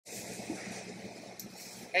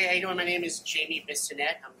Hey, how you doing? My name is Jamie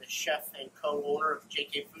Bissonette. I'm the chef and co-owner of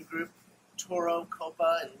JK Food Group, Toro,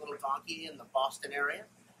 Copa, and Little Donkey in the Boston area.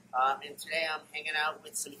 And today I'm hanging out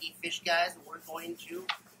with some Eat Fish guys, and we're going to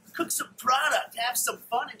cook some product, have some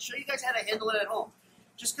fun, and show you guys how to handle it at home.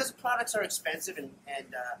 Just because products are expensive and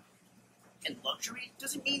luxury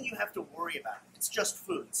doesn't mean you have to worry about it. It's just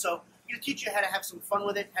food. So I'm going to teach you how to have some fun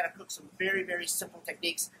with it, how to cook some very, very simple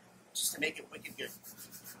techniques just to make it wicked good.